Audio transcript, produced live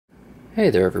Hey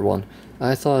there everyone.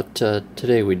 I thought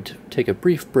today we'd take a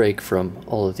brief break from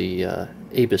all of the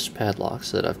ABIS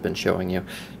padlocks that I've been showing you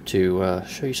to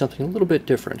show you something a little bit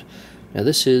different. Now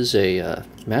this is a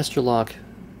master lock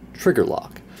trigger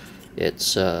lock.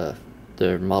 It's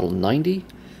their model 90,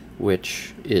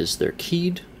 which is their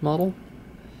keyed model.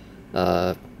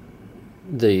 The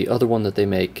other one that they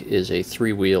make is a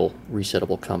 3-wheel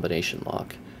resettable combination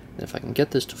lock. And if I can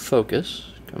get this to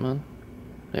focus, come on.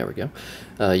 There we go.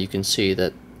 You can see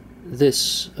that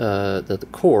that the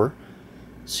core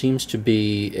seems to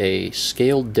be a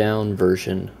scaled down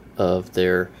version of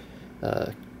their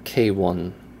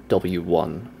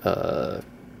K1W1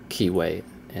 keyway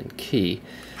and key.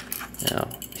 Now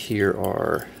here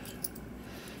are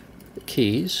the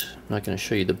keys. I'm not going to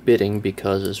show you the bitting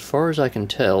because as far as I can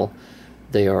tell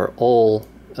they are all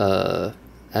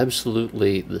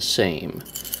absolutely the same.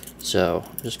 So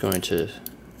I'm just going to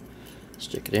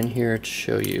stick it in here to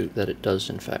show you that it does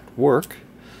in fact work,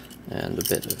 and a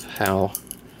bit of how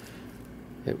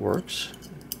it works.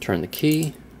 Turn the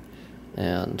key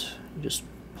and just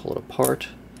pull it apart.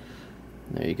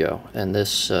 There you go. And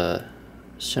this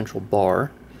central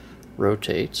bar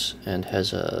rotates and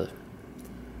has a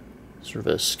sort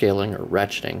of a scaling or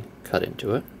ratcheting cut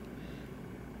into it.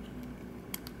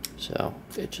 So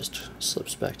it just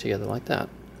slips back together like that.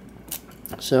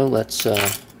 So let's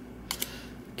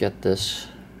get this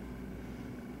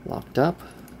locked up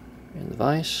in the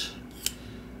vise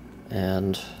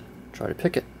and try to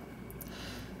pick it,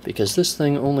 because this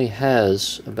thing only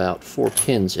has about 4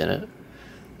 pins in it,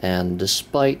 and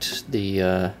despite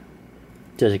the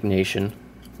designation,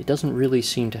 it doesn't really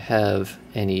seem to have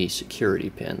any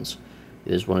security pins.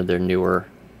 It is one of their newer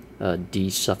D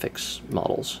suffix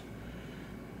models,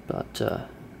 but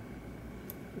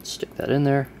let's stick that in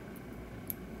there,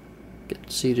 get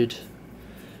it seated,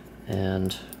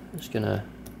 and I'm just gonna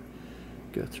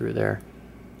go through there.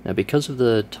 Now because of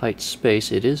the tight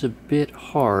space, it is a bit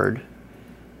hard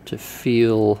to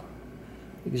feel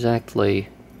exactly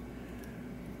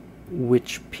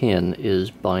which pin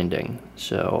is binding,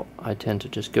 so I tend to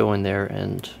just go in there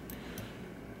and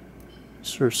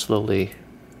sort of slowly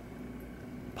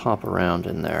pop around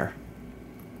in there.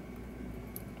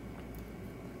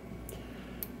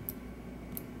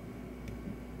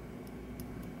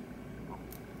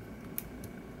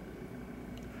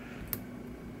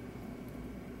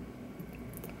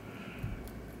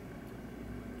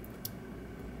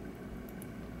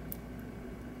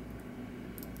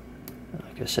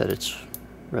 Like I said, it's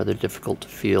rather difficult to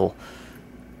feel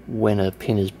when a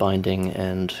pin is binding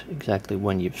and exactly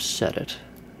when you've set it.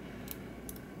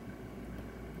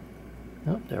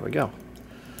 Oh, there we go.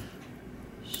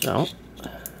 So,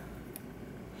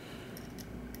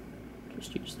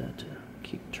 just use that to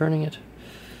keep turning it.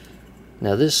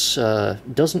 Now this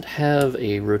doesn't have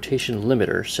a rotation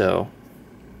limiter, so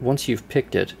once you've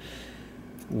picked it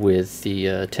with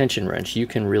the tension wrench, you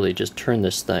can really just turn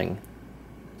this thing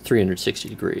 360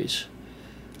 degrees,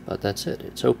 but that's it,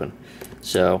 it's open.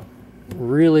 So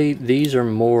really these are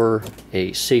more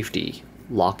a safety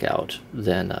lockout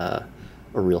than a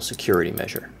real security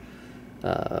measure.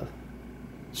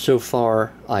 So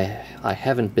far I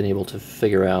haven't been able to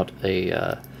figure out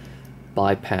a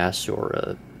bypass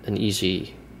or an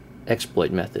easy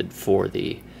exploit method for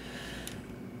the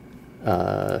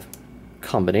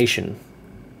combination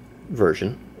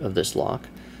version of this lock.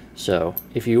 So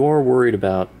if you are worried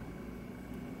about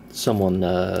someone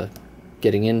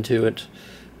getting into it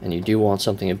and you do want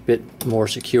something a bit more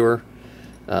secure,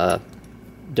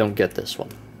 don't get this one,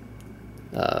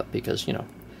 because you know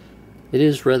it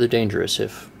is rather dangerous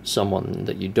if someone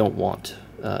that you don't want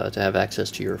to have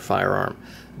access to your firearm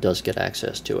does get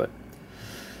access to it.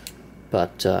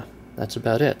 But that's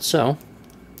about it. So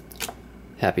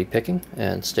happy picking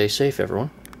and stay safe, everyone.